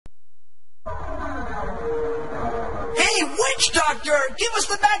Hey, witch doctor, give us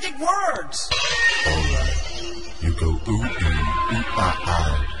the magic words. Alright, you go ooh,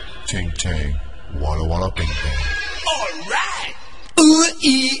 ting, ting, walla, walla, bing, bang. Alright. Ooh,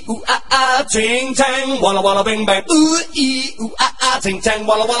 ee, ooh, ting, tang, walla, walla, bing, bang. Ooh, ee, ooh, ting, tang,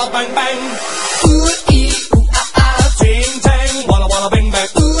 walla, walla, bang, bang. Ooh, ee, ooh, ting, tang, walla, walla, bing, bang.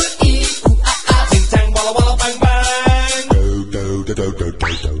 Ooh, ee, ooh, ting, tang, walla, walla, bang, bang. Do, do, do, do, do,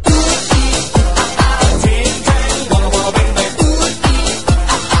 do, do.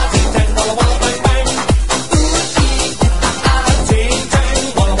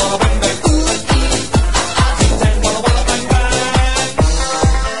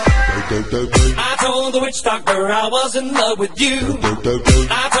 I told the witch doctor I was in love with you.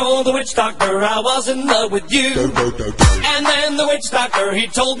 I told the witch doctor I was in love with you. And then the witch doctor, he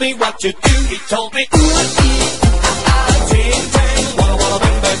told me what to do. He told me, ooh, ting, tang, walla, walla,